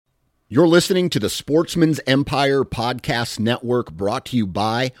You're listening to the Sportsman's Empire Podcast Network, brought to you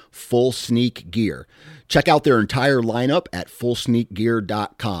by Full Sneak Gear. Check out their entire lineup at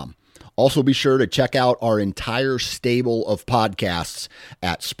fullsneakgear.com. Also be sure to check out our entire stable of podcasts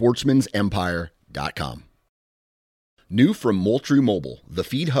at sportsmansempire.com. New from Moultrie Mobile, the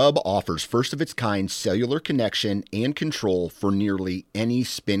Feed Hub offers first-of-its-kind cellular connection and control for nearly any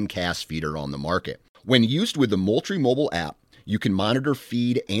spin cast feeder on the market. When used with the Moultrie Mobile app, you can monitor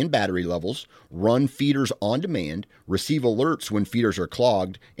feed and battery levels, run feeders on demand, receive alerts when feeders are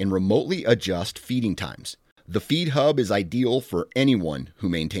clogged, and remotely adjust feeding times. The Feed Hub is ideal for anyone who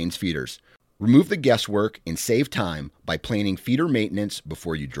maintains feeders. Remove the guesswork and save time by planning feeder maintenance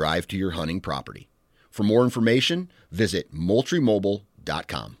before you drive to your hunting property. For more information, visit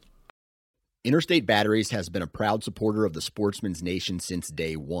moultriemobile.com. Interstate Batteries has been a proud supporter of the Sportsman's Nation since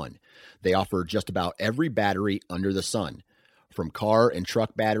day one. They offer just about every battery under the sun, from car and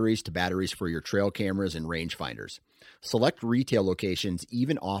truck batteries to batteries for your trail cameras and rangefinders. Select retail locations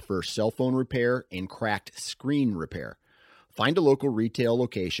even offer cell phone repair and cracked screen repair. Find a local retail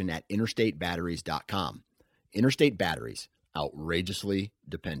location at interstatebatteries.com. Interstate Batteries, outrageously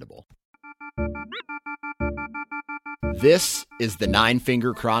dependable. This is the Nine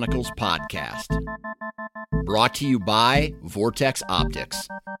Finger Chronicles podcast, brought to you by Vortex Optics.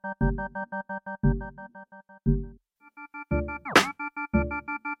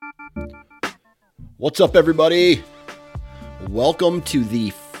 What's up, everybody? Welcome to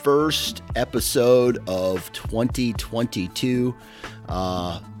the first episode of 2022.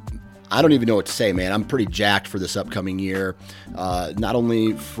 I don't even know what to say, man. I'm pretty jacked for this upcoming year, not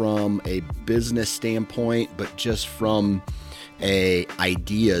only from a business standpoint, but just from a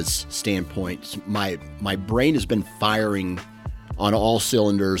ideas standpoint. My brain has been firing on all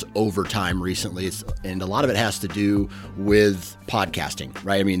cylinders over time recently. And a lot of it has to do with podcasting,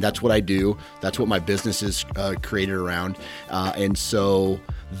 right? I mean, that's what I do. That's what my business is created around. And so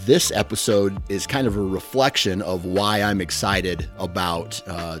this episode is kind of a reflection of why I'm excited about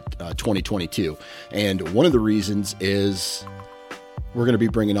 2022. And one of the reasons is we're going to be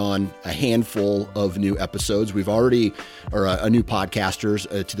bringing on a handful of new episodes. We've already, a new podcasters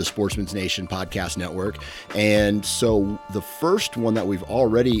to the Sportsman's Nation Podcast Network. And so the first one that we've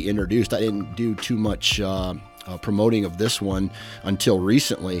already introduced, I didn't do too much promoting of this one until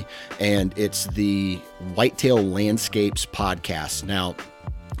recently, and it's the Whitetail Landscapes Podcast. Now,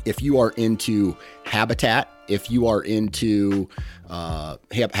 if you are into habitat, if you are into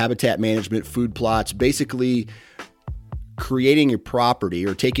habitat management, food plots, basically creating a property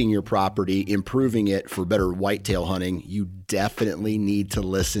or taking your property, improving it for better whitetail hunting, you definitely need to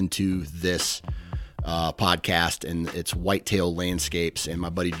listen to this podcast, and it's Whitetail Landscapes, and my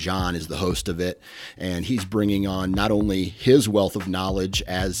buddy John is the host of it, and he's bringing on not only his wealth of knowledge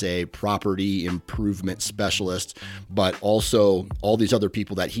as a property improvement specialist, but also all these other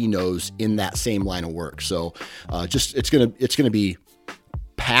people that he knows in that same line of work. So it's gonna be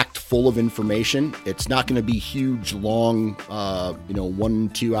packed full of information. It's not going to be huge, long,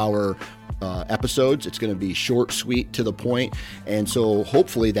 1-2 hour episodes. It's going to be short, sweet, to the point. And so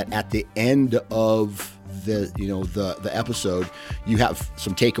hopefully that at the end of the episode, you have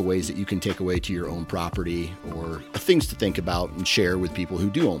some takeaways that you can take away to your own property, or things to think about and share with people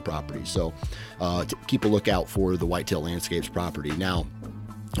who do own property. So keep a lookout for the Whitetail Landscapes property. Now,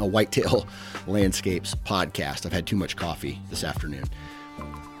 a Whitetail Landscapes podcast. I've had too much coffee this afternoon.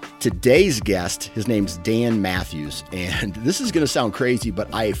 Today's guest, his name's Dan Matthews, and this is going to sound crazy,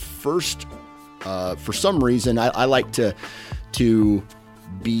 but I first, for some reason, I like to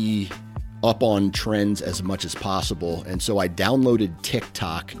be up on trends as much as possible, and so I downloaded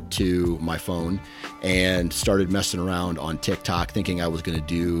TikTok to my phone and started messing around on TikTok, thinking I was going to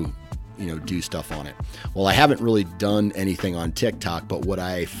do stuff on it. Well, I haven't really done anything on TikTok, but what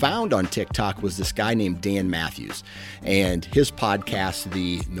I found on TikTok was this guy named Dan Matthews and his podcast,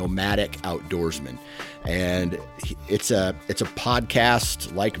 The Nomadic Outdoorsman. And it's a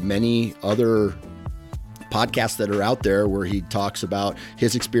podcast like many other podcasts that are out there where he talks about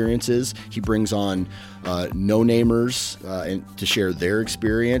his experiences. He brings on no-namers and to share their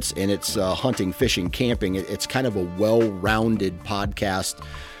experience, and it's hunting, fishing, camping. It's kind of a well-rounded podcast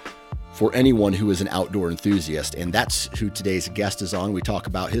for anyone who is an outdoor enthusiast. And that's who today's guest is on. We talk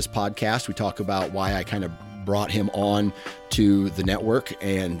about his podcast. We talk about why I kind of brought him on to the network.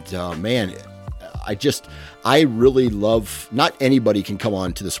 And man, I really love, not anybody can come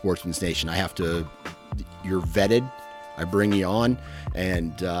on to the Sportsman's Nation. You're vetted. I bring you on,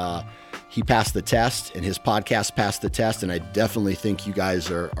 and he passed the test, and his podcast passed the test. And I definitely think you guys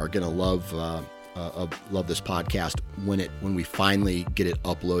are going to love love this podcast when we finally get it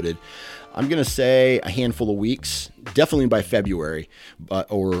uploaded. I'm going to say a handful of weeks, definitely by February,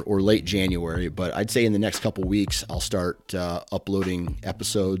 or late January. But I'd say in the next couple weeks, I'll start uploading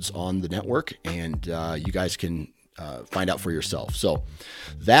episodes on the network, and you guys can find out for yourself. So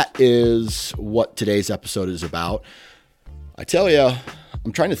that is what today's episode is about. I tell you,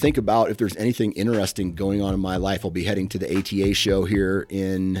 I'm trying to think about if there's anything interesting going on in my life. I'll be heading to the ATA show here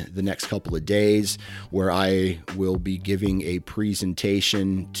in the next couple of days, where I will be giving a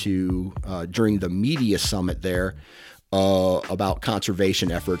presentation during the media summit there about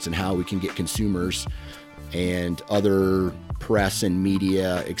conservation efforts and how we can get consumers and other press and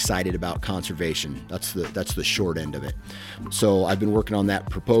media excited about conservation. That's the short end of it. So I've been working on that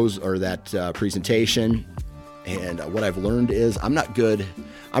presentation. And what I've learned is I'm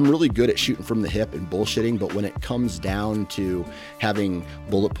really good at shooting from the hip and bullshitting, but when it comes down to having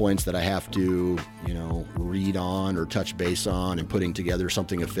bullet points that I have to, read on or touch base on and putting together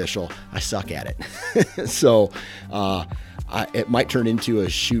something official, I suck at it. So it might turn into a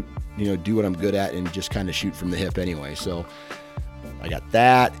shoot, do what I'm good at and just kind of shoot from the hip anyway. So I got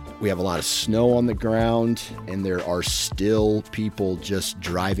that. We have a lot of snow on the ground, and there are still people just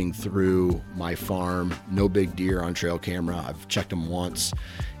driving through my farm. No big deer on trail camera. I've checked them once,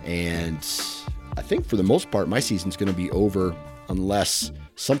 and I think for the most part, my season's going to be over unless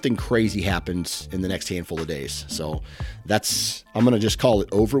something crazy happens in the next handful of days. So I'm going to just call it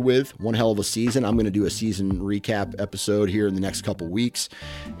over with. One hell of a season. I'm going to do a season recap episode here in the next couple weeks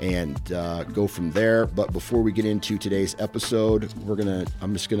and go from there. But before we get into today's episode,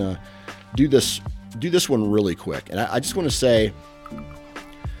 I'm just going to do this one really quick. And I just want to say,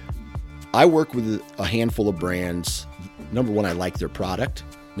 I work with a handful of brands. Number one, I like their product.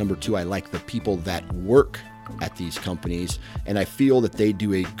 Number two, I like the people that work at these companies, and I feel that they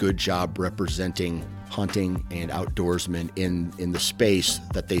do a good job representing hunting and outdoorsmen in the space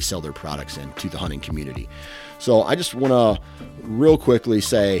that they sell their products in to the hunting community. So I just want to real quickly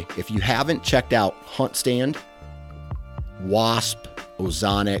say, if you haven't checked out Hunt Stand, Wasp,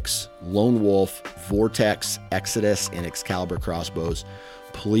 Ozonics, Lone Wolf, Vortex, Exodus, and Excalibur crossbows,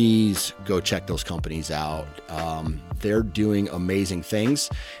 please go check those companies out. They're doing amazing things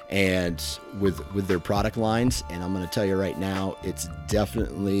and with their product lines. And I'm going to tell you right now, it's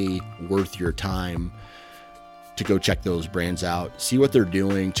definitely worth your time to go check those brands out, see what they're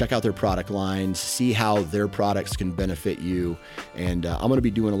doing, check out their product lines, see how their products can benefit you. And I'm going to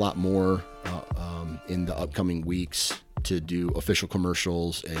be doing a lot more in the upcoming weeks to do official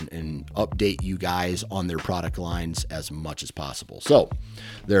commercials and update you guys on their product lines as much as possible. So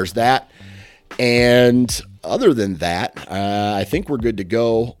there's that. And other than that, I think we're good to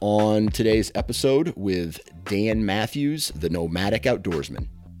go on today's episode with Dan Matthews, the Nomadic Outdoorsman.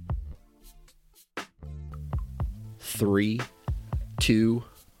 3, 2,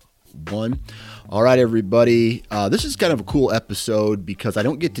 1. All right, everybody. This is kind of a cool episode because I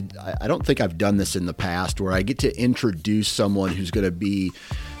don't think I've done this in the past, where I get to introduce someone who's going to be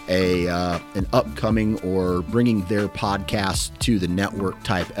an upcoming or bringing their podcast to the network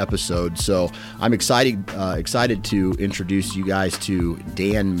type episode. So I'm excited to introduce you guys to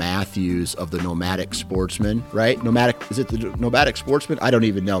Dan Matthews of the Nomadic Sportsman, right? Is it the Nomadic Sportsman? I don't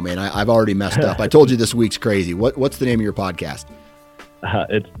even know, man. I've already messed up. I told you this week's crazy. What's the name of your podcast?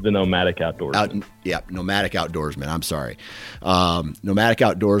 It's the Nomadic Outdoorsman. Nomadic Outdoorsman. I'm sorry. Nomadic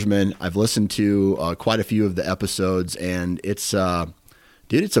Outdoorsman. I've listened to quite a few of the episodes, and it's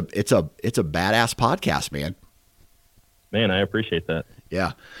it's a badass podcast, man. Man, I appreciate that.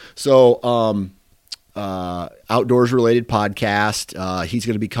 Yeah. So, outdoors related podcast. He's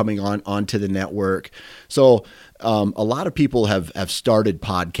going to be coming onto the network. So, a lot of people have started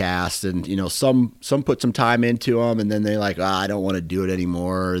podcasts, and some put some time into them, and then they like, I don't want to do it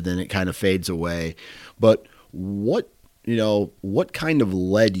anymore. Then it kind of fades away. But what kind of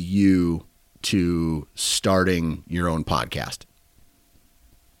led you to starting your own podcast?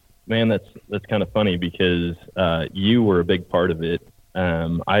 Man, that's kind of funny because you were a big part of it.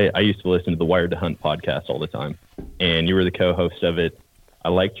 I used to listen to the Wired to Hunt podcast all the time, and you were the co-host of it. I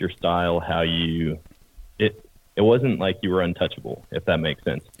liked your style, how it wasn't like you were untouchable, if that makes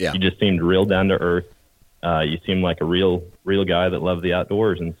sense. Yeah. You just seemed real down to earth. You seemed like a real guy that loved the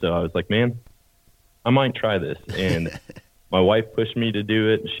outdoors. And so I was like, man, I might try this. And my wife pushed me to do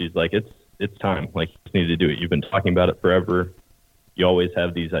it. She's like, it's time. Like, you just need to do it. You've been talking about it forever. You always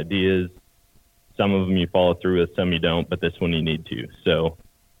have these ideas. Some of them you follow through with, some you don't, but this one you need to. So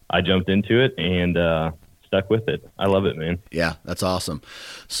I jumped into it and stuck with it. I love it, man. Yeah, that's awesome.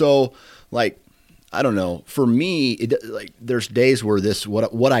 So, I don't know. For me, there's days where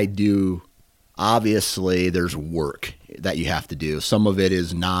what I do, obviously there's work that you have to do. Some of it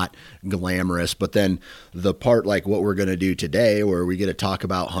is not glamorous, but then the part like what we're going to do today, where we get to talk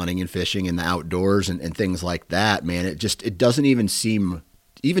about hunting and fishing and the outdoors and things like that, man, it doesn't even seem,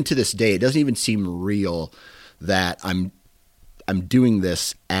 even to this day, it doesn't even seem real that I'm doing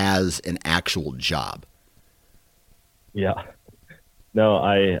this as an actual job. Yeah. No,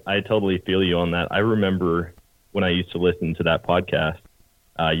 I totally feel you on that. I remember when I used to listen to that podcast,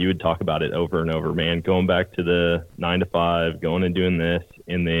 you would talk about it over and over, man, going back to the 9 to 5, going and doing this.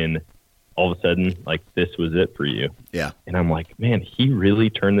 And then all of a sudden, like, this was it for you. Yeah. And I'm like, man, he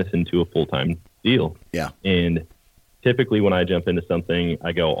really turned this into a full-time deal. Yeah. And typically when I jump into something,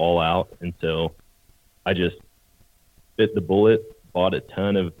 I go all out. And so I just bit the bullet, bought a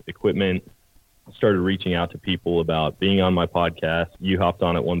ton of equipment, started reaching out to people about being on my podcast. You hopped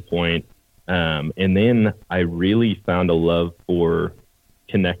on at one point. And then I really found a love for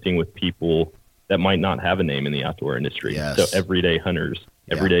connecting with people that might not have a name in the outdoor industry. Yes. So everyday hunters,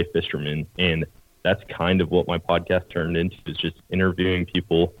 everyday fishermen. And that's kind of what my podcast turned into, is just interviewing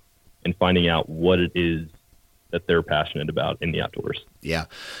people and finding out what it is that they're passionate about in the outdoors. Yeah.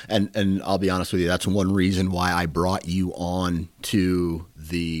 And I'll be honest with you, that's one reason why I brought you on to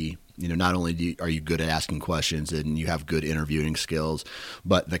the, not only are you good at asking questions and you have good interviewing skills,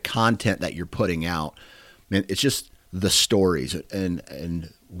 but the content that you're putting out, man, it's just the stories.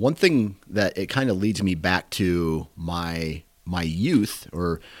 And one thing that it kind of leads me back to my youth,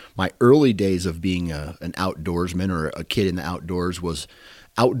 or my early days of being an outdoorsman or a kid in the outdoors, was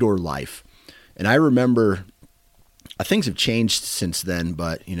outdoor life. And I remember, things have changed since then,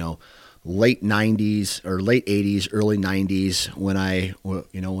 but late 90s or late 80s, early 90s, when I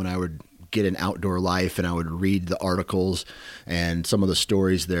would get an outdoor life and I would read the articles and some of the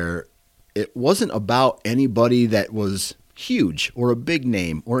stories there, it wasn't about anybody that was huge or a big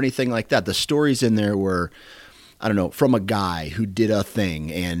name or anything like that. The stories in there were, I don't know, from a guy who did a thing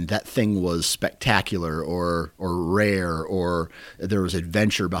and that thing was spectacular or rare, or there was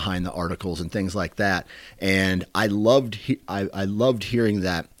adventure behind the articles and things like that. And I loved hearing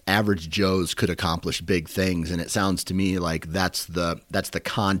that average Joes could accomplish big things. And it sounds to me like that's the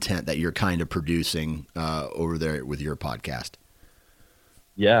content that you're kind of producing over there with your podcast.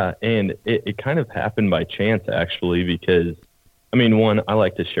 Yeah, and it kind of happened by chance, actually, because, one, I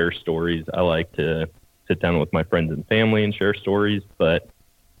like to share stories. I like to sit down with my friends and family and share stories, but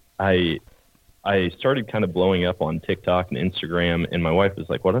I started kind of blowing up on TikTok and Instagram, and my wife was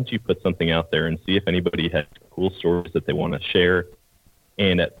like, why don't you put something out there and see if anybody has cool stories that they want to share?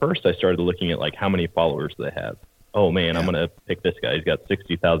 And at first I started looking at like how many followers they have. Oh man, I'm going to pick this guy. He's got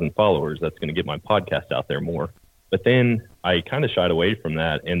 60,000 followers. That's going to get my podcast out there more. But then I kind of shied away from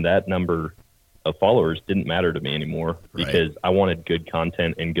that, and that number of followers didn't matter to me anymore, because I wanted good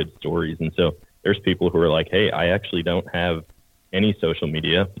content and good stories. And so there's people who are like, hey, I actually don't have any social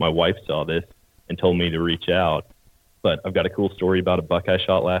media. My wife saw this and told me to reach out, but I've got a cool story about a buck I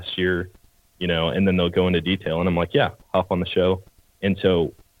shot last year, and then they'll go into detail. And I'm like, yeah, hop on the show. And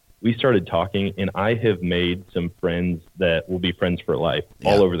so we started talking, and I have made some friends that will be friends for life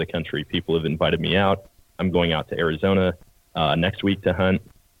all over the country. People have invited me out. I'm going out to Arizona next week to hunt,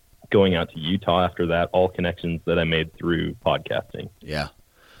 going out to Utah after that, all connections that I made through podcasting. Yeah,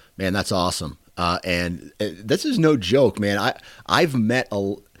 man, that's awesome. And this is no joke, man. I've met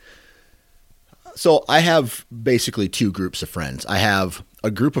so I have basically two groups of friends. I have a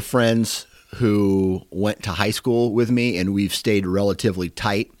group of friends who went to high school with me, and we've stayed relatively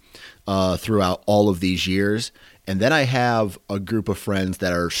tight throughout all of these years. And then I have a group of friends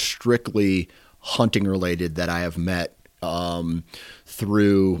that are strictly hunting related that I have met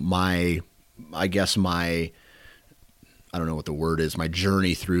through my I don't know what the word is, my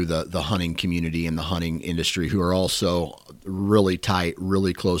journey through the hunting community and the hunting industry, who are also really tight,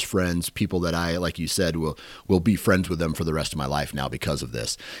 really close friends, people that I, like you said, will be friends with them for the rest of my life now because of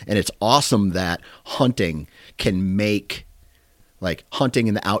this. And it's awesome that hunting can make, like, hunting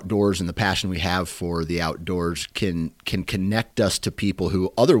in the outdoors and the passion we have for the outdoors can connect us to people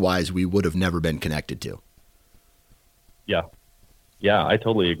who otherwise we would have never been connected to. Yeah. Yeah, I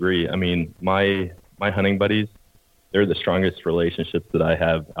totally agree. My hunting buddies, they're the strongest relationships that I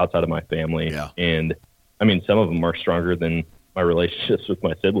have outside of my family. Yeah. And some of them are stronger than my relationships with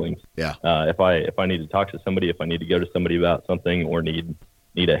my siblings. Yeah. If I need to talk to somebody, if I need to go to somebody about something or need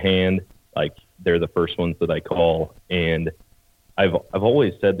a hand, like, they're the first ones that I call. And I've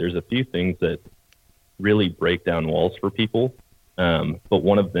always said there's a few things that really break down walls for people. But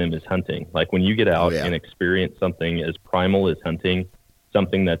one of them is hunting. Like, when you get out and experience something as primal as hunting,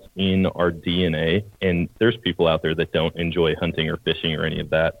 something that's in our DNA, and there's people out there that don't enjoy hunting or fishing or any of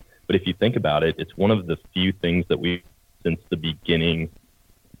that, But if you think about it, it's one of the few things that we, since the beginning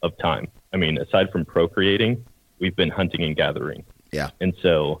of time. I mean, aside from procreating, we've been hunting and gathering. Yeah. And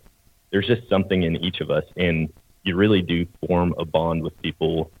so there's just something in each of us, and you really do form a bond with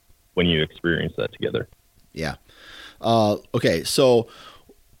people when you experience that together. Yeah. Okay. So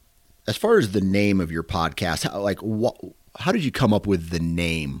as far as the name of your podcast, how did you come up with the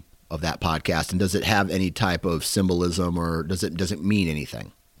name of that podcast? And does it have any type of symbolism, or does it mean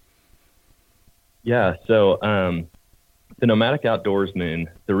anything? Yeah. So, the Nomadic Outdoorsman,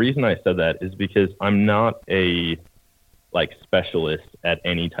 the reason I said that is because I'm not a specialist at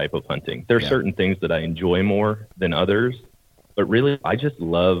any type of hunting. There are certain things that I enjoy more than others, but really I just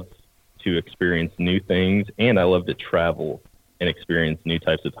love to experience new things, and I love to travel and experience new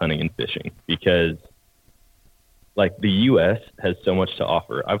types of hunting and fishing, because the U.S. has so much to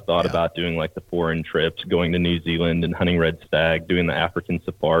offer. I've thought about doing the foreign trips, going to New Zealand and hunting red stag, doing the African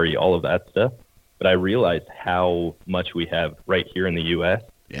safari, all of that stuff. But I realized how much we have right here in the U.S.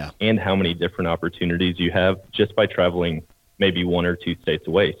 And how many different opportunities you have just by traveling maybe 1 or 2 states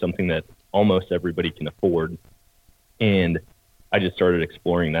away, something that almost everybody can afford. And I just started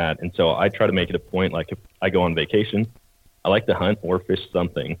exploring that. And so I try to make it a point, if I go on vacation, I like to hunt or fish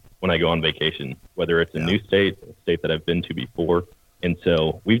something when I go on vacation, whether it's a new state, a state that I've been to before. And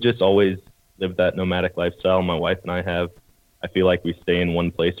so we've just always lived that nomadic lifestyle. My wife and I have. I feel like we stay in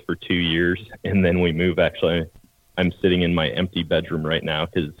one place for 2 years and then we move. Actually, I'm sitting in my empty bedroom right now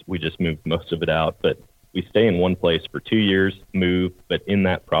because we just moved most of it out. But we stay in one place for 2 years, move. But in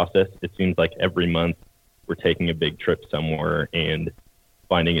that process, it seems like every month we're taking a big trip somewhere and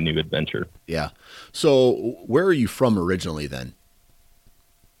finding a new adventure. Yeah. So where are you from originally then?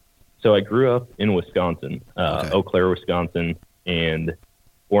 So I grew up in Wisconsin, Eau Claire, Wisconsin, and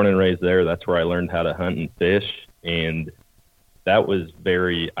born and raised there. That's where I learned how to hunt and fish. And that was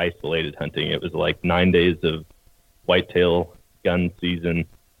very isolated hunting. It was 9 days of whitetail gun season,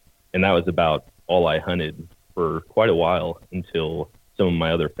 and that was about all I hunted for quite a while until some of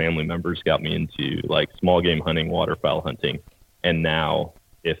my other family members got me into small game hunting, waterfowl hunting. And now,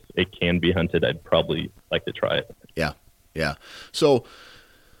 if it can be hunted, I'd probably like to try it. Yeah. Yeah. So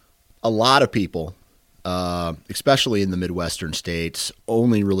a lot of people, especially in the Midwestern states,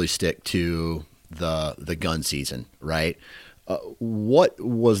 only really stick to the gun season, right? What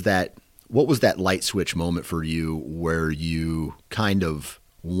was that light switch moment for you where you kind of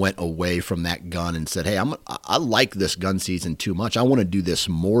went away from that gun and said, hey, I like this gun season too much. I want to do this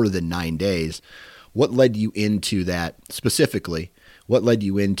more than 9 days. What led you into that specifically? What led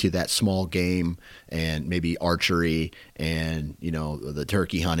you into that small game and maybe archery and, the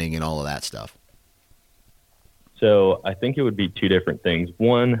turkey hunting and all of that stuff? So I think it would be 2 different things.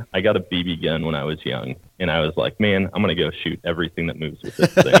 One, I got a BB gun when I was young, and I was like, man, I'm going to go shoot everything that moves with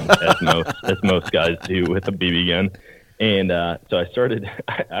this thing, as most guys do with a BB gun. And so I started,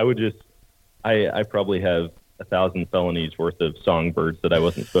 I probably have 1,000 felonies worth of songbirds that I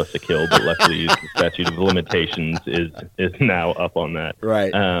wasn't supposed to kill, but luckily the statute of limitations is now up on that.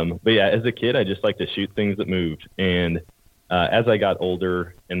 Right. But yeah, as a kid, I just like to shoot things that moved. And as I got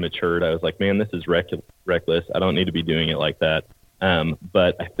older and matured, I was like, man, this is reckless. I don't need to be doing it like that.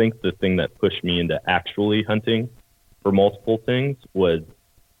 But I think the thing that pushed me into actually hunting for multiple things was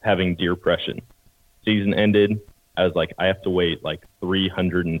having deer depression. Season ended. I was like, I have to wait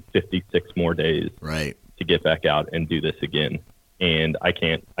 356 more days to get back out and do this again. And I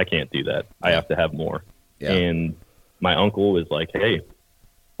can't do that. I have to have more. Yeah. And my uncle was like, hey,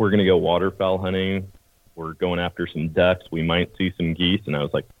 we're going to go waterfowl hunting. We're going after some ducks. We might see some geese. And I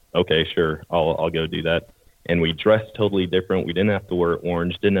was like, okay, sure. I'll go do that. And we dressed totally different. We didn't have to wear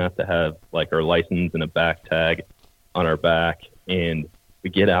orange, didn't have to have our license and a back tag on our back. And we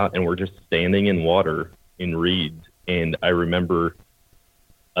get out and we're just standing in water in reeds. And I remember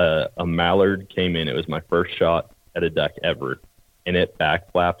a mallard came in. It was my first shot at a duck ever. And it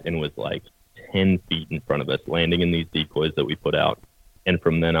backflapped and was 10 feet in front of us, landing in these decoys that we put out. And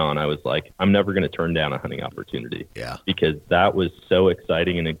from then on, I was like, I'm never going to turn down a hunting opportunity. Yeah. Because that was so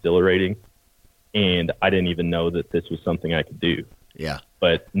exciting and exhilarating. And I didn't even know that this was something I could do. Yeah.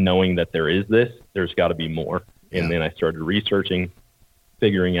 But knowing that there's got to be more. And then I started researching,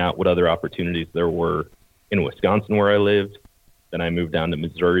 figuring out what other opportunities there were in Wisconsin where I lived. Then I moved down to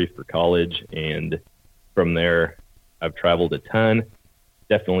Missouri for college. And from there, I've traveled a ton.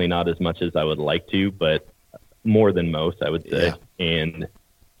 Definitely not as much as I would like to, but more than most, I would say. Yeah. And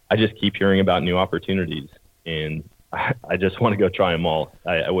I just keep hearing about new opportunities. And I just want to go try them all.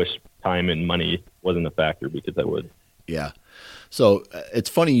 I wish time and money wasn't a factor because I would. Yeah. So it's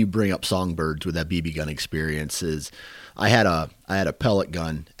funny you bring up songbirds with that BB gun experiences. I had a pellet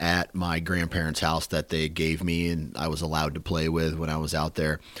gun at my grandparents' house that they gave me, and I was allowed to play with when I was out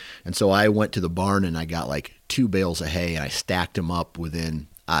there. And so I went to the barn and I got like 2 bales of hay, and I stacked them up within,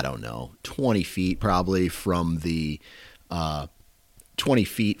 I don't know, 20 feet probably from the 20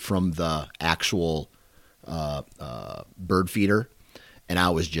 feet from the actual bird feeder. And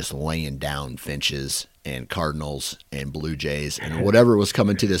I was just laying down finches and cardinals and blue jays and whatever was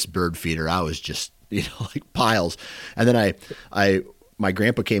coming to this bird feeder. I was just, like piles. And then my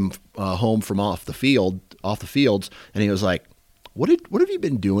grandpa came home from off the fields, and he was like, what have you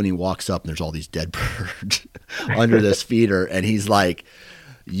been doing? He walks up and there's all these dead birds under this feeder. And he's like,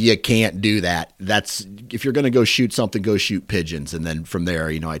 you can't do that. That's, if you're going to go shoot something, go shoot pigeons. And then from there,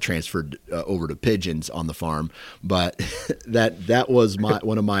 I transferred over to pigeons on the farm. But that was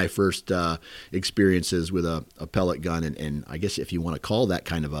one of my first experiences with a pellet gun. And I guess if you want to call that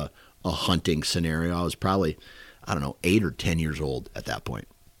kind of a hunting scenario, I was probably, I don't know, 8 or 10 years old at that point.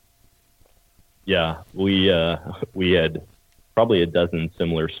 Yeah, we had probably a dozen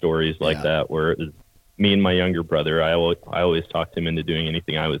similar stories like that, where it was me and my younger brother. I always talked him into doing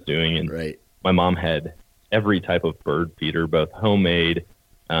anything I was doing, and my mom had every type of bird feeder, both homemade,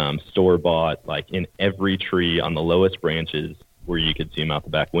 store bought, like in every tree on the lowest branches where you could see them out the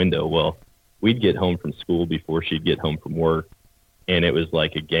back window. Well, we'd get home from school before she'd get home from work, and it was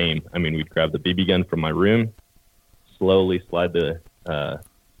like a game. I mean, we'd grab the BB gun from my room, slowly slide the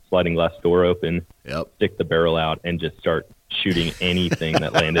sliding glass door open, stick the barrel out, and just start shooting anything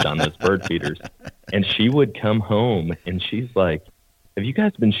that landed on those bird feeders. And she would come home and she's like, have you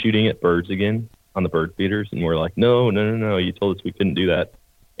guys been shooting at birds again on the bird feeders? And we're like, no, you told us we couldn't do that.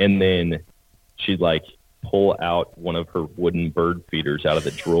 And then she'd like pull out one of her wooden bird feeders out of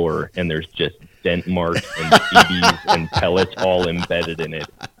the drawer, and there's just dent marks and BBs and pellets all embedded in it.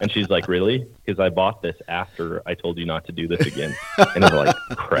 And she's like, really? Because I bought this after I told you not to do this again. And we're like,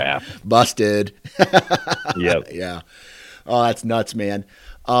 crap. Busted. Yep. Yeah. Oh, that's nuts, man.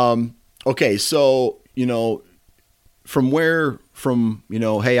 Okay, so, hey,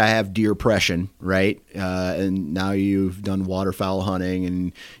 I have deer pression, right? And now you've done waterfowl hunting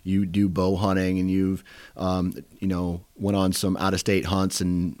and you do bow hunting, and you've, went on some out-of-state hunts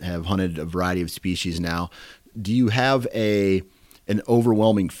and have hunted a variety of species now. Do you have an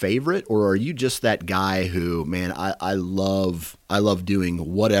overwhelming favorite, or are you just that guy who, man, I love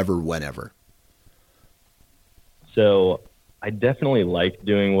doing whatever, whenever? So I definitely like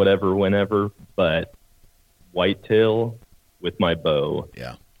doing whatever, whenever, but whitetail with my bow,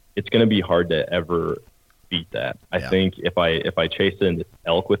 it's going to be hard to ever beat that. I think if I chase an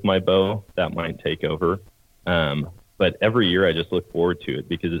elk with my bow, that might take over. But every year I just look forward to it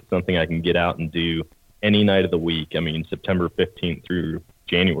because it's something I can get out and do any night of the week. I mean, September 15th through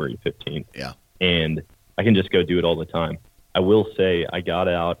January 15th. Yeah. And I can just go do it all the time. I will say I got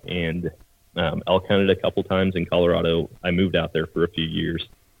out and elk hunted a couple times in Colorado. I moved out there for a few years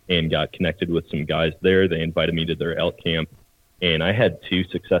and got connected with some guys there. They invited me to their elk camp, and I had 2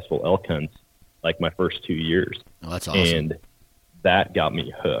 successful elk hunts like my first 2 years. Oh, that's awesome. And that got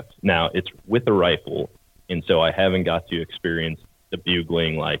me hooked. Now it's with a rifle, and so I haven't got to experience the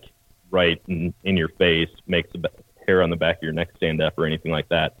bugling like right in your face, makes the hair on the back of your neck stand up or anything like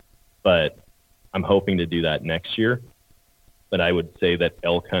that. But I'm hoping to do that next year. But I would say that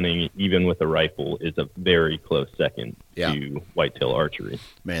elk hunting, even with a rifle, is a very close second to whitetail archery.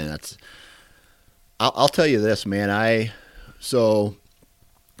 Man, I'll tell you this, man. So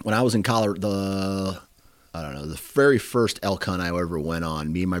when I was in Colorado, the very first elk hunt I ever went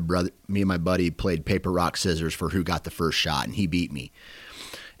on, me and my buddy played paper, rock, scissors for who got the first shot, and he beat me.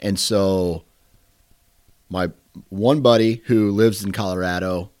 And so my one buddy who lives in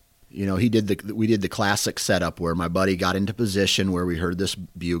Colorado, we did the classic setup where my buddy got into position where we heard this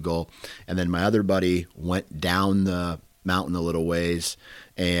bugle, and then my other buddy went down the mountain a little ways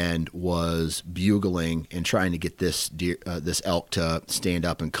and was bugling and trying to get this elk to stand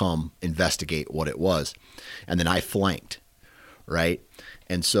up and come investigate what it was. And then I flanked, right?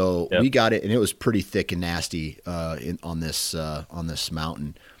 And so we got it, and it was pretty thick and nasty on this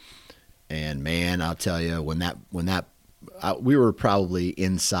mountain. And man, I'll tell you, when that we were probably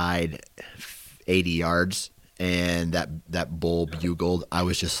inside 80 yards, and that bull bugled. I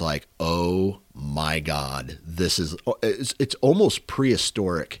was just like, oh my God, it's almost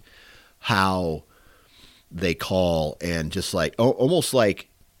prehistoric how they call, and just like almost like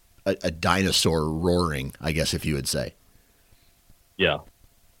a dinosaur roaring, I guess, if you would say. Yeah.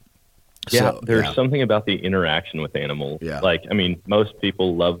 Yeah, there's something about the interaction with animals. Yeah. Like, I mean, most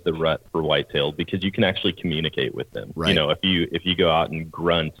people love the rut for whitetail because you can actually communicate with them. Right. If you go out and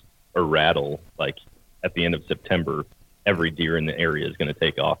grunt or rattle, like at the end of September, every deer in the area is going to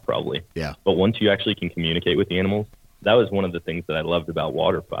take off probably. Yeah. But once you actually can communicate with the animals, that was one of the things that I loved about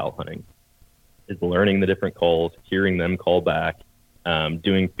waterfowl hunting, is learning the different calls, hearing them call back,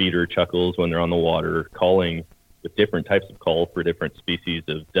 doing feeder chuckles when they're on the water, calling with different types of calls for different species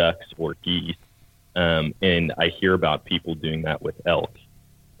of ducks or geese. And I hear about people doing that with elk.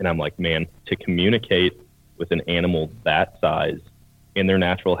 And I'm like, man, to communicate with an animal that size in their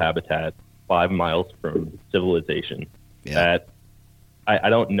natural habitat, 5 miles from civilization, that I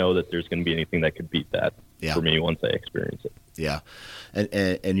don't know that there's going to be anything that could beat that for me once I experience it. Yeah.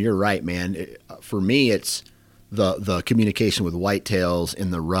 And you're right, man. For me, it's the communication with whitetails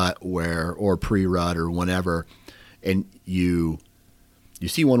in the rut or pre-rut or whenever, and you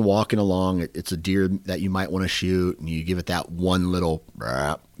see one walking along, it's a deer that you might want to shoot, and you give it that one little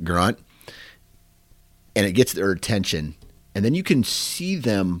grunt, and it gets their attention, and then you can see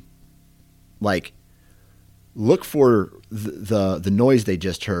them like look for the noise they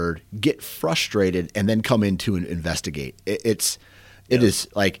just heard, get frustrated, and then come in to investigate. It is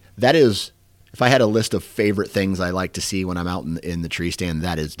like, that is, if I had a list of favorite things I like to see when I'm out in the tree stand,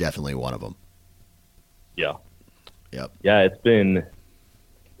 that is definitely one of them. Yeah. Yep. Yeah,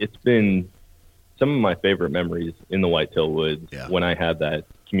 it's been some of my favorite memories in the whitetail woods when I had that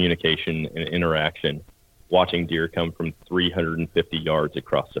communication and interaction, watching deer come from 350 yards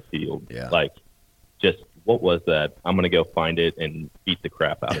across the field. Yeah. Like, just, what was that? I'm going to go find it and beat the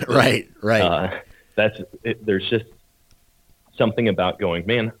crap out of it. Right. There's just something about going,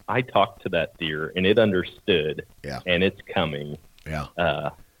 man, I talked to that deer and it understood and it's coming. Yeah.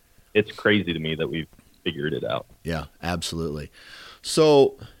 It's crazy to me that we've figured it out. Yeah, absolutely.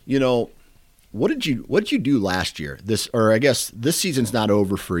 So, what did you do last year? I guess this season's not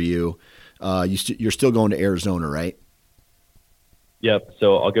over for you. You're still going to Arizona, right? Yep.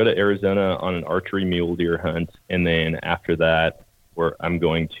 So I'll go to Arizona on an archery mule deer hunt, and then after that, I'm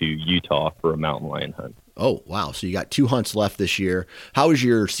going to Utah for a mountain lion hunt. Oh, wow. So you got 2 hunts left this year. How has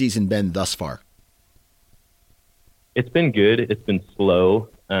your season been thus far? It's been good. It's been slow.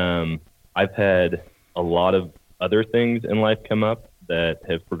 I've had a lot of other things in life come up that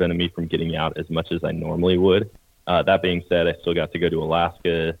have prevented me from getting out as much as I normally would. That being said, I still got to go to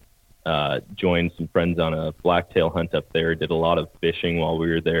Alaska, joined some friends on a blacktail hunt up there, did a lot of fishing while we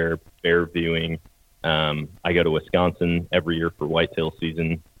were there, bear viewing. I go to Wisconsin every year for whitetail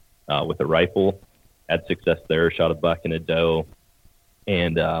season with a rifle. Had success there, shot a buck and a doe.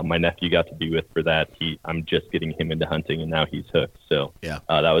 And my nephew got to be with for that. I'm just getting him into hunting, and now he's hooked. So that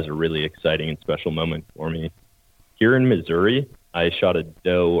was a really exciting and special moment for me. Here in Missouri, I shot a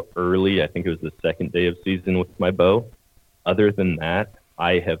doe early. I think it was the second day of season with my bow. Other than that,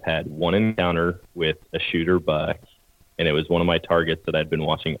 I have had one encounter with a shooter buck, and it was one of my targets that I'd been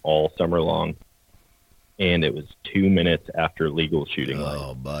watching all summer long. And it was 2 minutes after legal shooting light.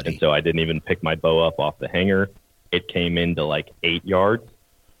 Oh, buddy. And so I didn't even pick my bow up off the hanger. It came into like 8 yards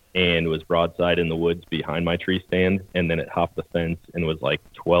and was broadside in the woods behind my tree stand. And then it hopped the fence and was like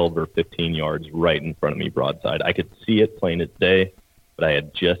 12 or 15 yards right in front of me broadside. I could see it plain as day, but I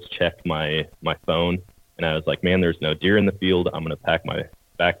had just checked my phone, and I was like, man, there's no deer in the field. I'm going to pack my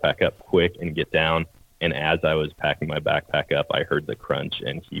backpack up quick and get down. And as I was packing my backpack up, I heard the crunch,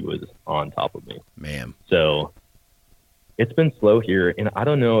 and he was on top of me. Man. So it's been slow here, and I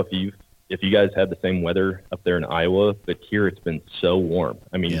don't know if you guys had the same weather up there in Iowa, but here it's been so warm.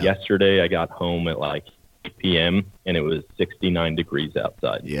 I mean, yesterday I got home at like 8 p.m., and it was 69 degrees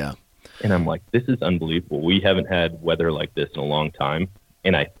outside. Yeah. And I'm like, this is unbelievable. We haven't had weather like this in a long time.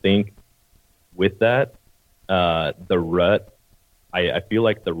 And I think with that, the rut, I feel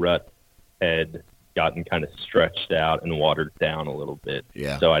like the rut had gotten kind of stretched out and watered down a little bit.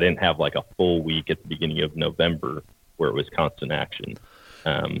 Yeah. So I didn't have like a full week at the beginning of November where it was constant action.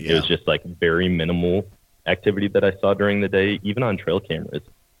 It was just like very minimal activity that I saw during the day, even on trail cameras.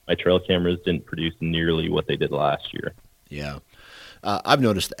 My trail cameras didn't produce nearly what they did last year. Yeah. I've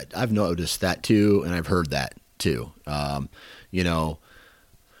noticed that. I've noticed that too, and I've heard that too. Man,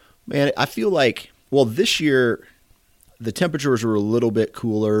 I feel like, well, this year the temperatures were a little bit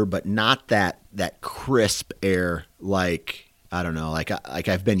cooler, but not that crisp air like, I don't know, like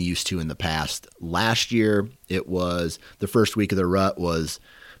I've been used to in the past. Last year, it was the first week of the rut was,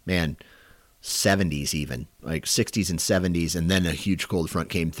 man, 70s even, like 60s and 70s, and then a huge cold front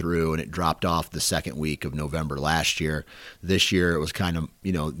came through and it dropped off the second week of November last year. This year it was kind of,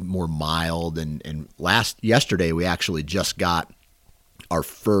 more mild, and yesterday we actually just got our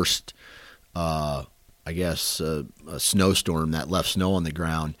first a snowstorm that left snow on the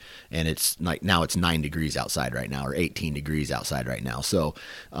ground, and it's like now it's 9 degrees outside right now, or 18 degrees outside right now. So,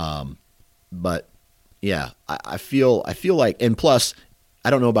 but Yeah, I feel like, and plus, I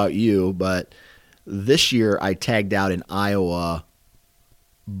don't know about you, but this year I tagged out in Iowa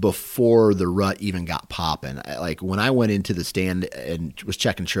before the rut even got popping. Like when I went into the stand and was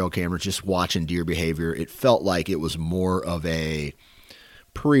checking trail cameras, just watching deer behavior, it felt like it was more of a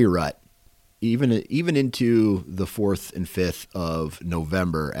pre-rut, even into the 4th and 5th of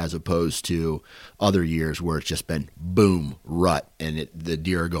November, as opposed to other years where it's just been boom rut and the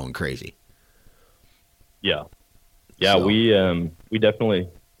deer are going crazy. Yeah. So. We definitely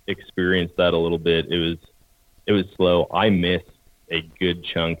experienced that a little bit. It was slow. I missed a good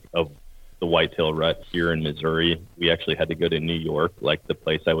chunk of the whitetail rut here in Missouri. We actually had to go to New York, like the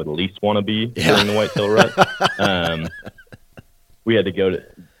place I would least want to be during the whitetail rut. We had to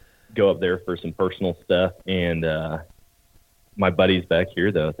go up there for some personal stuff, and my buddies back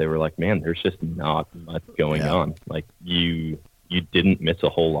here, though, they were like, man, there's just not much going on. Like you didn't miss a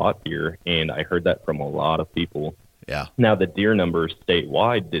whole lot here, and I heard that from a lot of people. Yeah. Now the deer numbers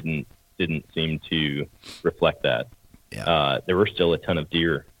statewide didn't seem to reflect that. Yeah. There were still a ton of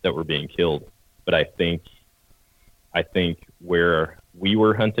deer that were being killed, but I think where we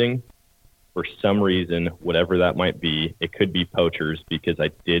were hunting, for some reason, whatever that might be, it could be poachers, because I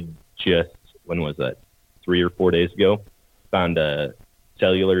did just, when was that, 3 or 4 days ago, found a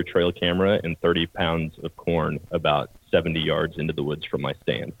cellular trail camera and 30 pounds of corn about 70 yards into the woods from my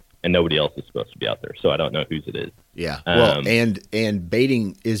stand. And nobody else is supposed to be out there, so I don't know whose it is. Yeah. Well, and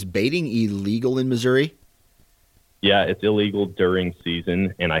baiting illegal in Missouri? Yeah, it's illegal during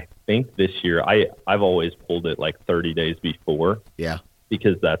season, and I think this year I've always pulled it like 30 days before. Yeah.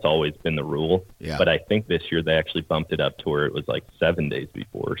 Because that's always been the rule. Yeah. But I think this year they actually bumped it up to where it was like 7 days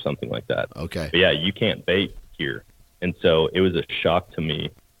before or something like that. Okay. But yeah, you can't bait here, and so it was a shock to me.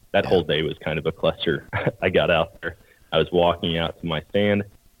 That whole day was kind of a cluster. I got out there, I was walking out to my stand,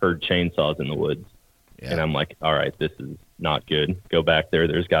 heard chainsaws in the woods. Yeah. And I'm like, all right, this is not good. Go back there.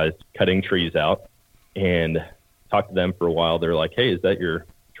 There's guys cutting trees out, and talked to them for a while. They're like, hey, is that your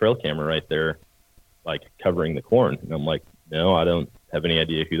trail camera right there, like covering the corn? And I'm like, no, I don't have any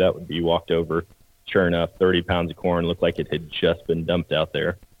idea who that would be. Walked over. Sure enough, 30 pounds of corn looked like it had just been dumped out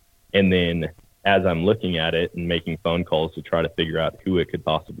there. And then as I'm looking at it and making phone calls to try to figure out who it could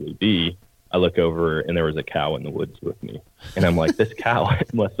possibly be, I look over and there was a cow in the woods with me. And I'm like, this cow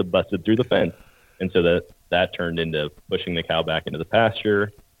must have busted through the fence. And so that turned into pushing the cow back into the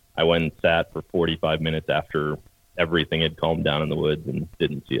pasture. I went and sat for 45 minutes after everything had calmed down in the woods and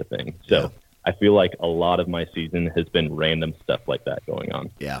didn't see a thing. So I feel like a lot of my season has been random stuff like that going on.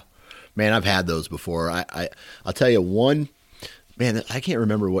 Yeah, man, I've had those before. I'll tell you one, man, I can't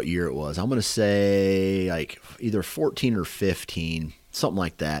remember what year it was. I'm going to say like either 14 or 15, something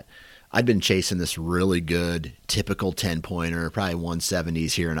like that. I'd been chasing this really good, typical 10-pointer, probably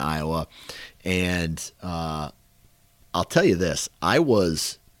 170s here in Iowa. And I'll tell you this, I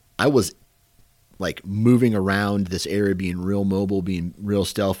was like moving around this area, being real mobile, being real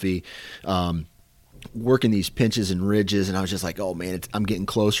stealthy, working these pinches and ridges. And I was just like, oh man, I'm getting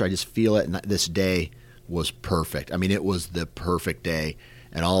closer. I just feel it. And this day was perfect. I mean, it was the perfect day.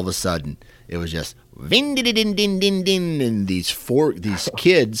 And all of a sudden it was just vin, din, din, din, din, din, and these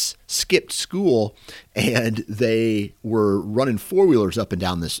kids skipped school and they were running 4-wheelers up and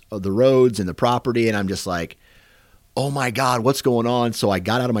down the roads and the property. And I'm just like, oh my God, what's going on? So I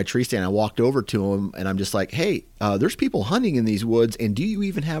got out of my tree stand. I walked over to him and I'm just like, hey, there's people hunting in these woods. And do you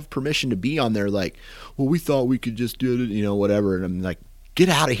even have permission to be on there? Like, well, we thought we could just do it, whatever. And I'm like, get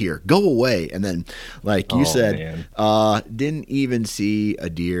out of here, go away. And then like you said, didn't even see a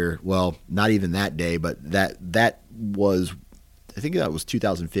deer. Well, not even that day, but that was, I think that was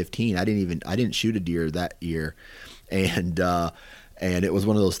 2015. I didn't shoot a deer that year. And it was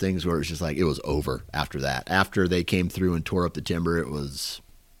one of those things where it was just like, it was over after that. After they came through and tore up the timber, it was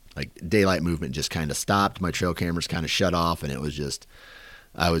like daylight movement just kind of stopped. My trail cameras kind of shut off, and it was just,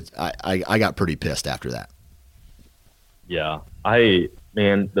 I got pretty pissed after that. Yeah. The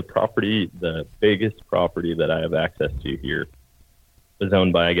biggest property that I have access to here was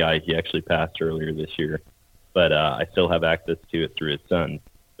owned by a guy. He actually passed earlier this year, but I still have access to it through his son.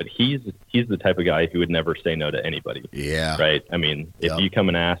 But he's the type of guy who would never say no to anybody. Yeah. Right? I mean, if you come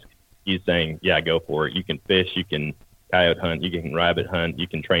and ask, he's saying, yeah, go for it. You can fish, you can coyote hunt, you can rabbit hunt, you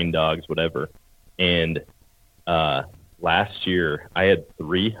can train dogs, whatever. And last year, I had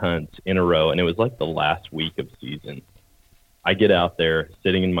 3 hunts in a row, and it was like the last week of season. I get out there,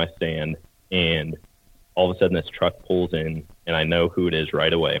 sitting in my stand, and all of a sudden this truck pulls in, and I know who it is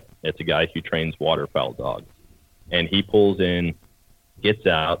right away. It's a guy who trains waterfowl dogs. And he pulls in, gets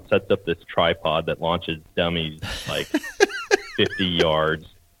out, sets up this tripod that launches dummies like 50 yards,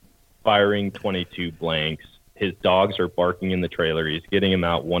 firing 22 blanks. His dogs are barking in the trailer. He's getting them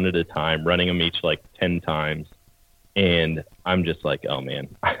out one at a time, running them each like 10 times. And I'm just like, oh, man.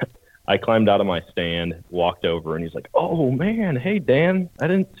 I climbed out of my stand, walked over, and he's like, oh, man, hey, Dan, I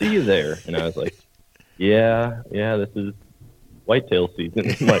didn't see you there. And I was like, yeah, this is whitetail season.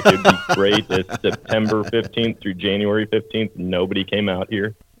 Like, it'd be great if September 15th through January 15th, nobody came out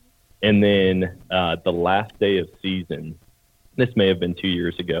here. And then the last day of season, this may have been 2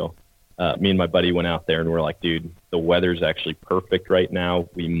 years ago, me and my buddy went out there and we're like, dude, the weather's actually perfect right now.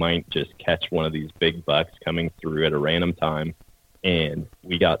 We might just catch one of these big bucks coming through at a random time. And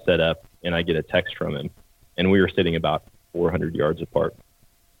we got set up, and I get a text from him, and we were sitting about 400 yards apart.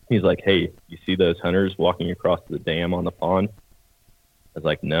 He's like, hey, you see those hunters walking across the dam on the pond? I was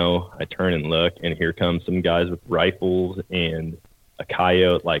like, no. I turn and look, and here come some guys with rifles and a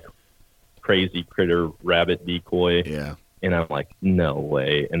coyote, like crazy critter rabbit decoy. Yeah. And I'm like, no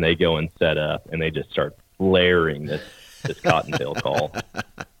way. And they go and set up, and they just start blaring this cottontail call.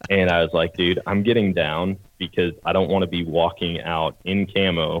 And I was like, dude, I'm getting down because I don't want to be walking out in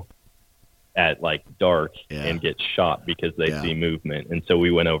camo at like dark and get shot because they see movement. And so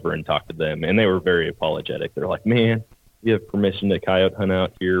we went over and talked to them, and they were very apologetic. They're like, man, you have permission to coyote hunt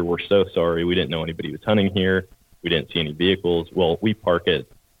out here. We're so sorry. We didn't know anybody was hunting here. We didn't see any vehicles. Well, we park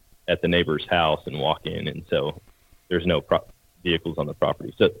it at the neighbor's house and walk in, and so there's no vehicles on the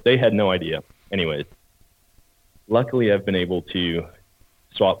property. So they had no idea. Anyways, luckily I've been able to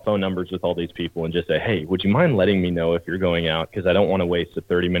swap phone numbers with all these people and just say, hey, would you mind letting me know if you're going out? Because I don't want to waste a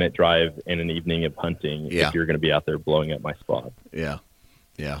 30-minute drive and an evening of hunting if you're going to be out there blowing up my spot. Yeah.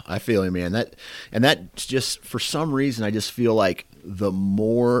 Yeah, I feel you, man. That's just, for some reason, I just feel like the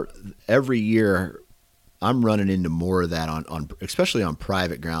more every year I'm running into more of that on especially on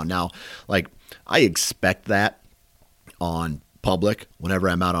private ground. Now, like, I expect that on public whenever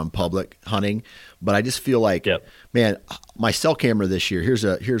I'm out on public hunting, but I just feel like, man, my cell camera this year, here's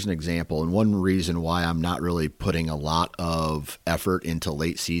an example. And one reason why I'm not really putting a lot of effort into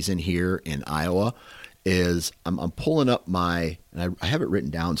late season here in Iowa is I'm pulling up and I have it written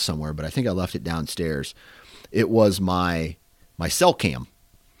down somewhere, but I think I left it downstairs. It was my cell cam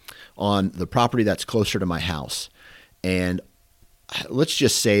on the property that's closer to my house. And let's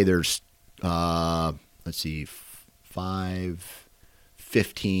just say there's,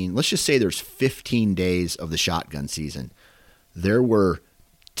 15, let's just say there's 15 days of the shotgun season. There were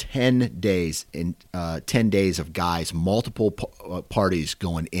 10 days of guys, multiple parties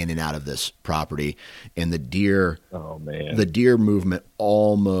going in and out of this property, and the deer movement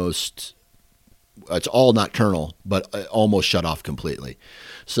almost, it's all nocturnal, but almost shut off completely.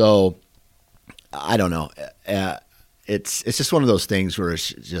 So I don't know. It's just one of those things where it's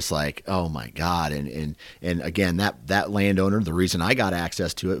just like, oh my God. And again, that landowner, the reason I got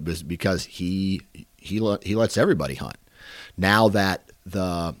access to it was because he lets everybody hunt. Now that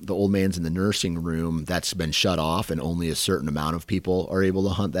the old man's in the nursing room, that's been shut off and only a certain amount of people are able to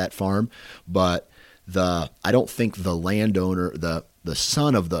hunt that farm. But I don't think the landowner, the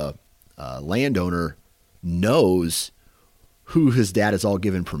son of the landowner knows who his dad has all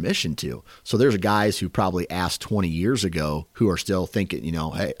given permission to. So there's guys who probably asked 20 years ago who are still thinking,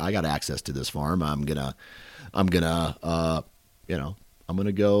 hey, I got access to this farm. I'm gonna go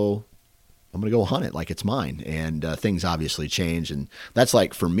hunt it like it's mine. And things obviously change. And that's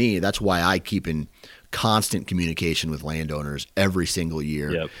like, for me, that's why I keep in constant communication with landowners every single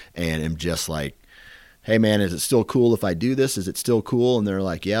year. Yep. And am just like, hey man, is it still cool if I do this? Is it still cool? And they're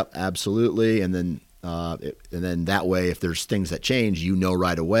like, yep, absolutely. And then that way, if there's things that change,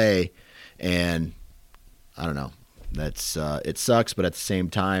 right away. And I don't know, that's it sucks, but at the same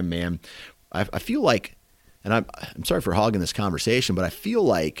time, man, I feel like, and I'm sorry for hogging this conversation, but I feel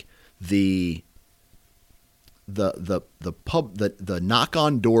like the knock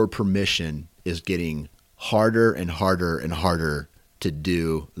on door permission is getting harder and harder and harder to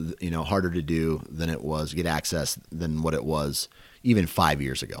do. Harder to do than it was, get access than what it was even 5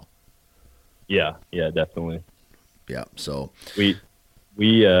 years ago. Yeah, definitely. Yeah, so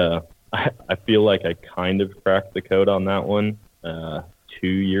I feel like I kind of cracked the code on that one. 2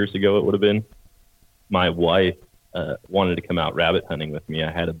 years ago, it would have been. My wife wanted to come out rabbit hunting with me.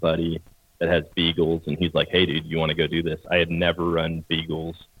 I had a buddy that has beagles, and he's like, hey, dude, you want to go do this? I had never run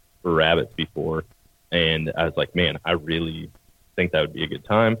beagles for rabbits before, and I was like, man, I really think that would be a good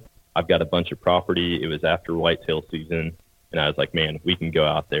time. I've got a bunch of property. It was after whitetail season. And I was like, man, we can go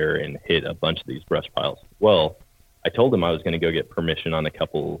out there and hit a bunch of these brush piles. Well, I told him I was going to go get permission on a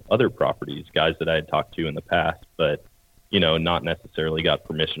couple other properties, guys that I had talked to in the past, but, not necessarily got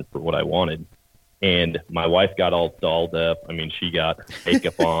permission for what I wanted. And my wife got all dolled up. I mean, she got her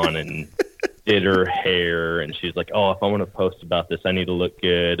makeup on and did her hair. And she's like, oh, if I want to post about this, I need to look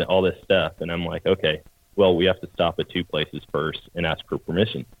good, all this stuff. And I'm like, okay, well, we have to stop at 2 places first and ask for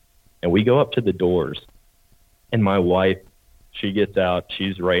permission. And we go up to the doors. And my wife, she gets out.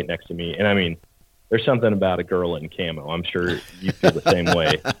 She's right next to me. And I mean, there's something about a girl in camo. I'm sure you feel the same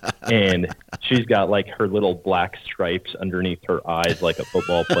way. And she's got like her little black stripes underneath her eyes like a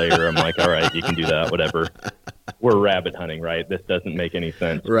football player. I'm like, all right, you can do that, whatever. We're rabbit hunting, right? This doesn't make any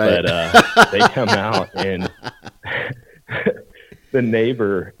sense. Right. But they come out, and the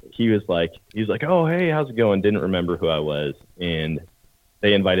neighbor, he's like, oh, hey, how's it going? Didn't remember who I was. And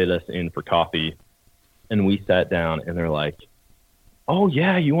they invited us in for coffee, and we sat down, and they're like, oh,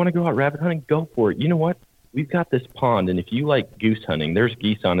 yeah, you want to go out rabbit hunting? Go for it. You know what? We've got this pond, and if you like goose hunting, there's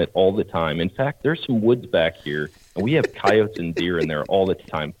geese on it all the time. In fact, there's some woods back here, and we have coyotes and deer in there all the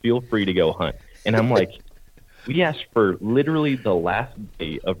time. Feel free to go hunt. And I'm like, we asked for literally the last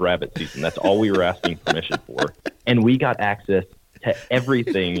day of rabbit season. That's all we were asking permission for. And we got access to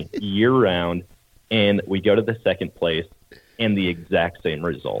everything year-round, and we go to the second place, and the exact same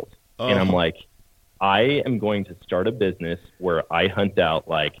result. Oh. And I'm like, I am going to start a business where I hunt out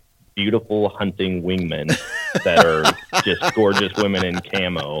like beautiful hunting wingmen that are just gorgeous women in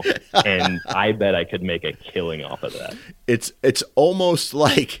camo, and I bet I could make a killing off of that. It's almost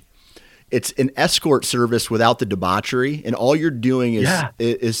like it's an escort service without the debauchery, and all you're doing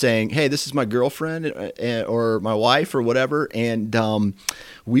is saying, hey, this is my girlfriend or my wife or whatever, and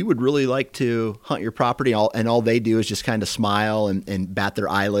we would really like to hunt your property, and all they do is just kind of smile and bat their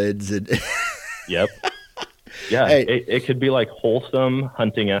eyelids. And Yep. Yeah, hey, it could be like wholesome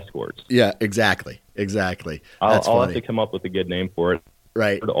hunting escorts. Yeah, exactly. I'll have to come up with a good name for it.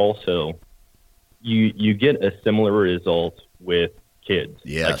 Right. But also, you get a similar result with kids.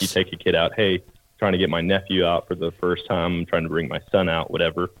 Yes. Like you take a kid out, hey, trying to get my nephew out for the first time, I'm trying to bring my son out,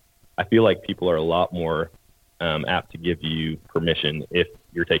 whatever. I feel like people are a lot more apt to give you permission if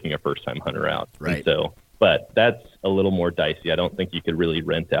you're taking a first-time hunter out. Right. And so, but that's a little more dicey. I don't think you could really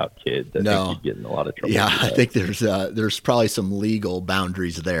rent out kids. I think you'd get in a lot of trouble. Yeah, I think there's probably some legal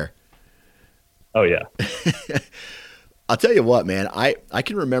boundaries there. Oh, yeah. I'll tell you what, man. I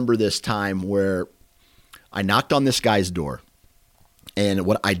can remember this time where I knocked on this guy's door. And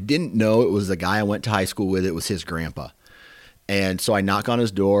what I didn't know, it was the guy I went to high school with. It was his grandpa. And so I knock on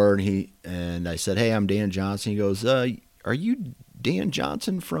his door, and I said, hey, I'm Dan Johnson. He goes, are you Dan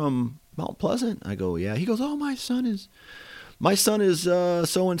Johnson from Mount Pleasant? I go, yeah. He goes, oh, my son is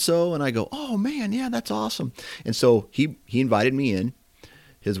so-and-so. And I go, oh man, yeah, that's awesome. And so he invited me in.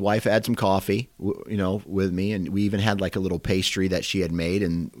 His wife had some coffee, with me. And we even had like a little pastry that she had made.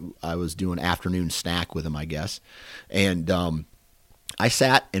 And I was doing afternoon snack with him, I guess. And, I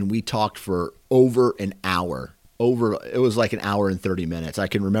sat and we talked for over an hour. It was like an hour and 30 minutes. I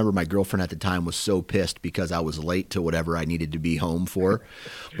can remember my girlfriend at the time was so pissed because I was late to whatever I needed to be home for.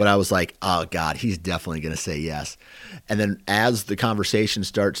 But I was like, oh, God, he's definitely going to say yes. And then as the conversation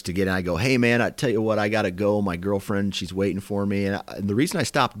starts to get in, I go, hey, man, I tell you what, I got to go. My girlfriend, she's waiting for me. And the reason I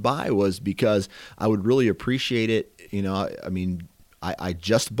stopped by was because I would really appreciate it. I mean, I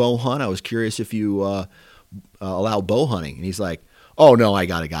just bow hunt. I was curious if you allow bow hunting. And he's like, oh, no, I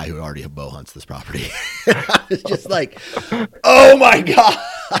got a guy who already bow hunts this property. I was just like, oh, my God.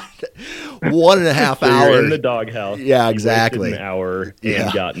 1.5 hours. You're in the doghouse. Yeah, exactly. An hour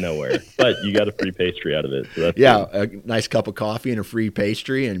and got nowhere. But you got a free pastry out of it. So that's good. A nice cup of coffee and a free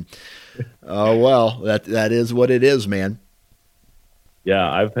pastry. And, oh, well, that is what it is, man.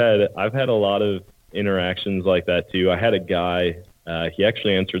 Yeah, I've had a lot of interactions like that, too. I had a guy, he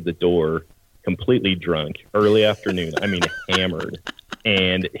actually answered the door completely drunk, early afternoon. I mean, hammered.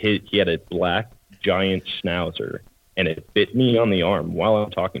 And he had a black giant schnauzer, and it bit me on the arm while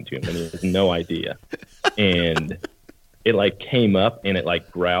I'm talking to him, and he has no idea. And it like came up and it like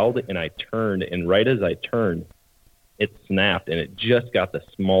growled, and I turned, and right as I turned, it snapped, and it just got the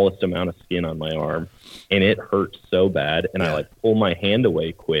smallest amount of skin on my arm, and it hurt so bad. And I like pull my hand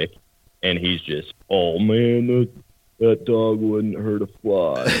away quick, and he's just, oh man, that dog wouldn't hurt a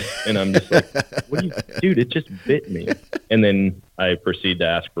fly. And I'm just like, dude, it just bit me. And then I proceed to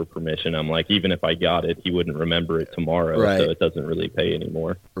ask for permission. I'm like, even if I got it, he wouldn't remember it tomorrow. Right. So it doesn't really pay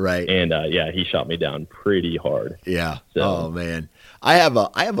anymore. Right. And he shot me down pretty hard. Yeah. So, oh man. I have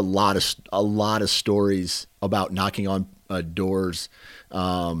a lot of stories about knocking on doors,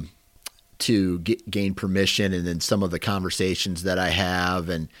 to gain permission, and then some of the conversations that I have,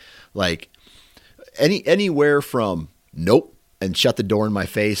 and like anywhere from nope and shut the door in my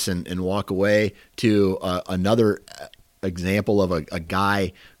face and walk away to another example of a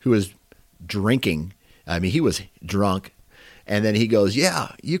guy who was drinking. I mean, he was drunk. And then he goes,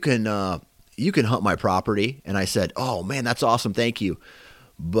 yeah, you can hunt my property. And I said, oh man, that's awesome. Thank you.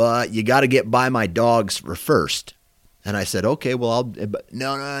 But you got to get by my dogs first. And I said, okay, well,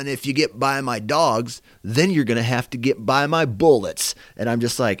 no, and if you get by my dogs, then you're going to have to get by my bullets. And I'm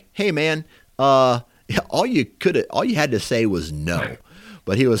just like, hey man, all you had to say was no.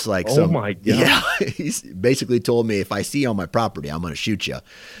 But he was like, oh my God. Yeah, he basically told me if I see you on my property, I'm going to shoot you.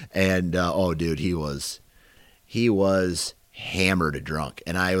 And, oh dude, he was hammered drunk.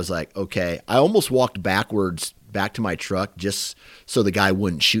 And I was like, okay, I almost walked backwards back to my truck just so the guy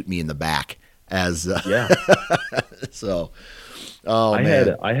wouldn't shoot me in the back yeah. So, oh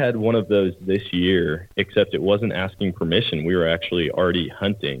man. I had one of those this year, except it wasn't asking permission. We were actually already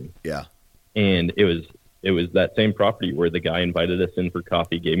hunting. Yeah. And it was that same property where the guy invited us in for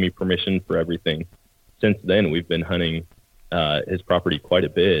coffee, gave me permission for everything. Since then, we've been hunting his property quite a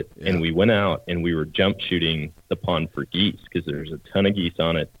bit. Yeah. And we went out and we were jump shooting the pond for geese because there's a ton of geese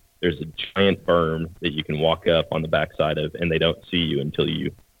on it. There's a giant berm that you can walk up on the backside of, and they don't see you until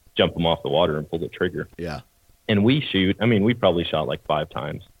you jump them off the water and pull the trigger. Yeah. And we probably shot like 5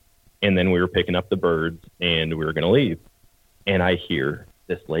 times. And then we were picking up the birds and we were going to leave. And I hear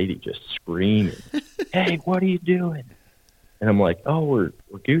this lady just screaming, hey, what are you doing? And I'm like, oh, we're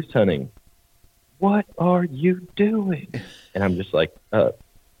goose hunting. What are you doing? And I'm just like,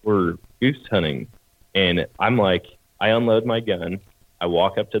 we're goose hunting. And I'm like, I unload my gun. I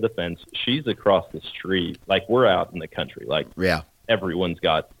walk up to the fence. She's across the street. Like, we're out in the country. Like, yeah, everyone's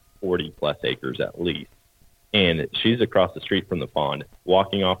got 40 plus acres at least. And she's across the street from the pond,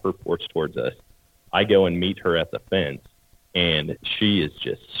 walking off her porch towards us. I go and meet her at the fence, and she is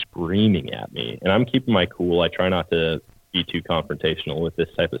just screaming at me. And I'm keeping my cool. I try not to be too confrontational with this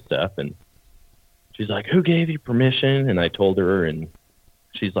type of stuff. And she's like, who gave you permission? And I told her, and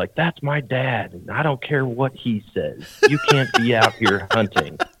she's like, that's my dad, and I don't care what he says. You can't be out here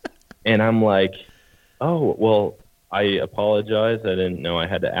hunting. And I'm like, oh, well, I apologize. I didn't know I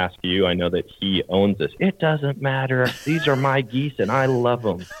had to ask you. I know that he owns this. It doesn't matter. These are my geese, and I love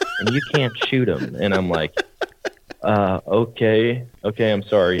them, and you can't shoot them. And I'm like, okay, I'm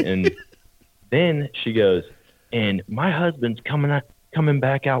sorry. And then she goes, and my husband's coming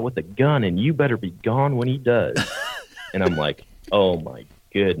back out with a gun, and you better be gone when he does. And I'm like, oh, my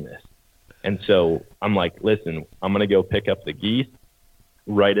goodness. And so I'm like, listen, I'm going to go pick up the geese.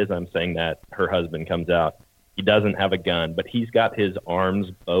 Right as I'm saying that, her husband comes out. He doesn't have a gun, but he's got his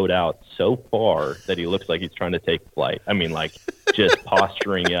arms bowed out so far that he looks like he's trying to take flight. I mean, like, just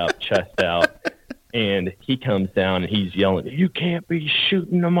posturing up, chest out. And he comes down and he's yelling, you can't be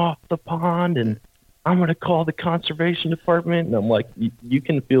shooting them off the pond, and I'm going to call the conservation department. And I'm like, you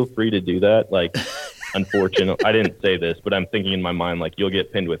can feel free to do that. Like, unfortunately, I didn't say this, but I'm thinking in my mind, like, you'll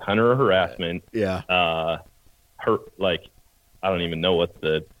get pinned with hunter harassment. Yeah. Like, I don't even know what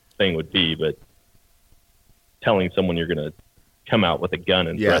the thing would be, but telling someone you're going to come out with a gun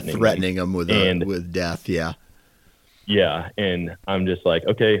and threatening them with death. Yeah. Yeah. And I'm just like,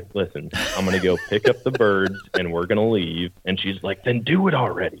 okay, listen, I'm going to go pick up the birds and we're going to leave. And she's like, then do it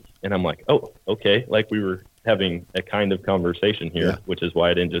already. And I'm like, oh, okay. Like, we were having a kind of conversation here, yeah. Which is why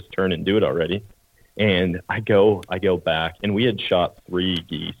I didn't just turn and do it already. And I go back, and we had shot 3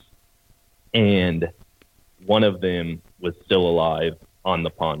 geese, and one of them was still alive on the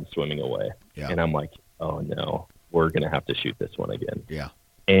pond swimming away. Yeah. And I'm like, oh no, we're going to have to shoot this one again. Yeah.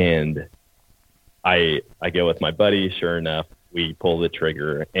 And I go with my buddy. Sure enough, we pull the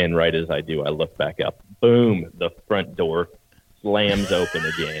trigger, and right as I do, I look back up. Boom, the front door slams open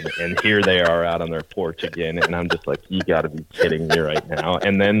again, and here they are out on their porch again. And I'm just like, you got to be kidding me right now.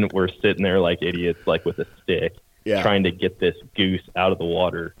 And then we're sitting there like idiots, like with a stick, yeah. trying to get this goose out of the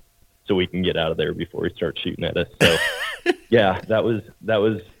water so we can get out of there before he starts shooting at us. So yeah, that was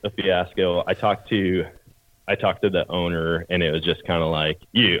a fiasco. I talked to the owner, and it was just kind of like,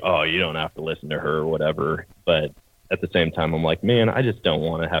 you don't have to listen to her or whatever. But at the same time, I'm like, man, I just don't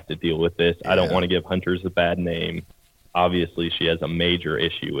want to have to deal with this. Yeah. I don't want to give hunters a bad name. Obviously, she has a major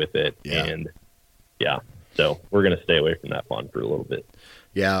issue with it. Yeah. And yeah, so we're going to stay away from that pond for a little bit.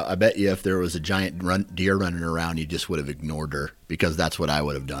 Yeah, I bet you if there was a giant deer running around, you just would have ignored her, because that's what I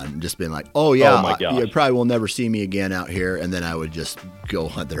would have done. Just been like, oh, yeah, oh my gosh. You probably will never see me again out here. And then I would just go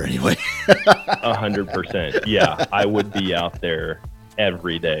hunt there anyway. 100%. Yeah, I would be out there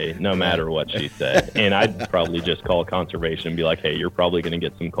every day, no matter what she said. And I'd probably just call conservation and be like, hey, you're probably going to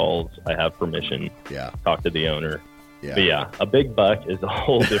get some calls. I have permission. Yeah. Talk to the owner. Yeah. But yeah, a big buck is a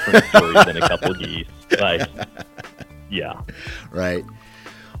whole different story than a couple geese. Like, yeah. Right.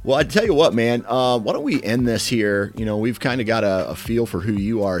 Well, I tell you what, man, why don't we end this here? You know, we've kind of got a feel for who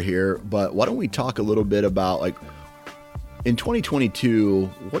you are here, but why don't we talk a little bit about, like, in 2022,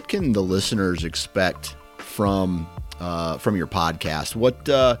 what can the listeners expect from your podcast? What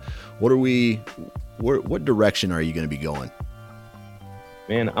direction are you going to be going?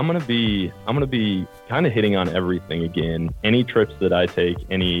 Man, I'm gonna be kind of hitting on everything again. Any trips that I take,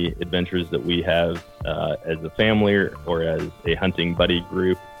 any adventures that we have as a family or as a hunting buddy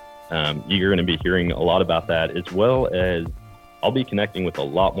group, you're going to be hearing a lot about that, as well as I'll be connecting with a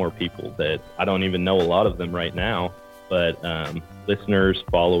lot more people that I don't even know a lot of them right now, but listeners,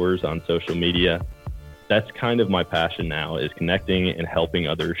 followers on social media. That's kind of my passion now, is connecting and helping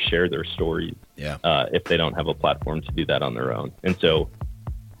others share their stories. Yeah. If they don't have a platform to do that on their own. And so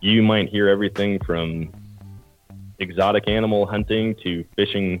you might hear everything from exotic animal hunting to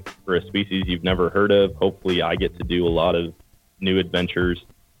fishing for a species you've never heard of. Hopefully I get to do a lot of new adventures.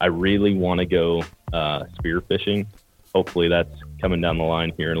 I really want to go spear fishing. Hopefully that's coming down the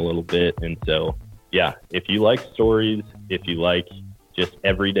line here in a little bit. And so, yeah, if you like stories, if you like just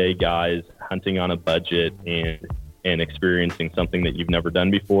everyday guys hunting on a budget and experiencing something that you've never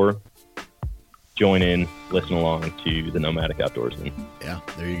done before, join in, listen along to the Nomadic Outdoorsman. Yeah,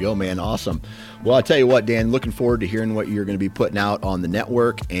 there you go, man. Awesome. Well, I'll tell you what, Dan, looking forward to hearing what you're going to be putting out on the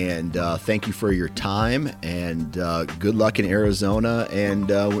network, and thank you for your time, and good luck in Arizona and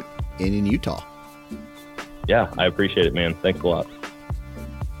in Utah. Yeah, I appreciate it, man. Thanks a lot.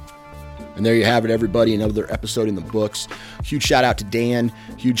 And there you have it, everybody. Another episode in the books. Huge shout out to Dan.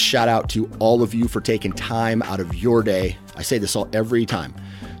 Huge shout out to all of you for taking time out of your day. I say this every time,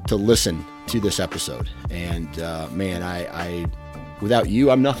 to listen to this episode. And man, I without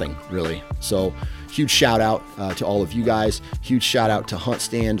you, I'm nothing, really. So huge shout out to all of you guys. Huge shout out to Hunt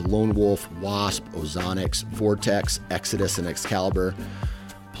Stand, Lone Wolf, Wasp, Ozonics, Vortex, Exodus, and Excalibur.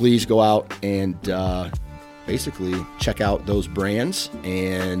 Please go out and basically check out those brands.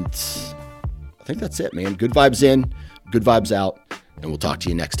 And I think that's it, man. Good vibes in, good vibes out, and we'll talk to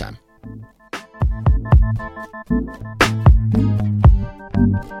you next time.